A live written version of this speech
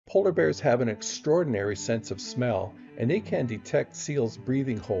Polar bears have an extraordinary sense of smell, and they can detect seals'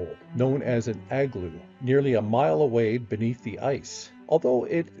 breathing hole, known as an igloo, nearly a mile away beneath the ice. Although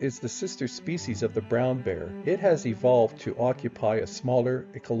it is the sister species of the brown bear, it has evolved to occupy a smaller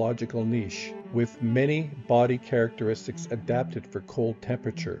ecological niche, with many body characteristics adapted for cold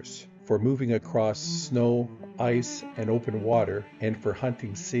temperatures, for moving across snow, ice, and open water, and for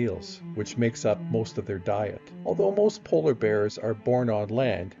hunting seals, which makes up most of their diet. Although most polar bears are born on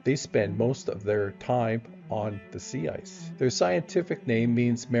land, they spend most of their time on the sea ice. Their scientific name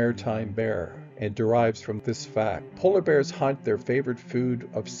means maritime bear and derives from this fact. Polar bears hunt their favorite food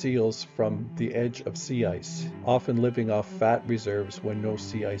of seals from the edge of sea ice, often living off fat reserves when no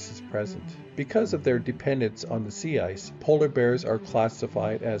sea ice is present. Because of their dependence on the sea ice, polar bears are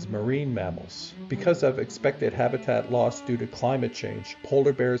classified as marine mammals. Because of expected habitat loss due to climate change,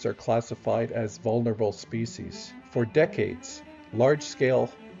 polar bears are classified as vulnerable species. For decades,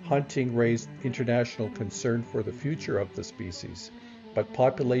 large-scale hunting raised international concern for the future of the species, but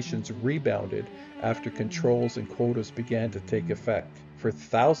populations rebounded after controls and quotas began to take effect. For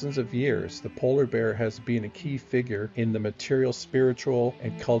thousands of years, the polar bear has been a key figure in the material, spiritual,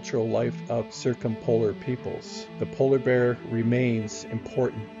 and cultural life of circumpolar peoples. The polar bear remains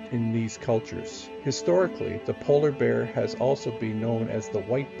important in these cultures. Historically, the polar bear has also been known as the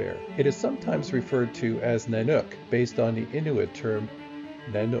whitebear. It is sometimes referred to as nanook, based on the Inuit term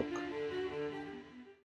nanook,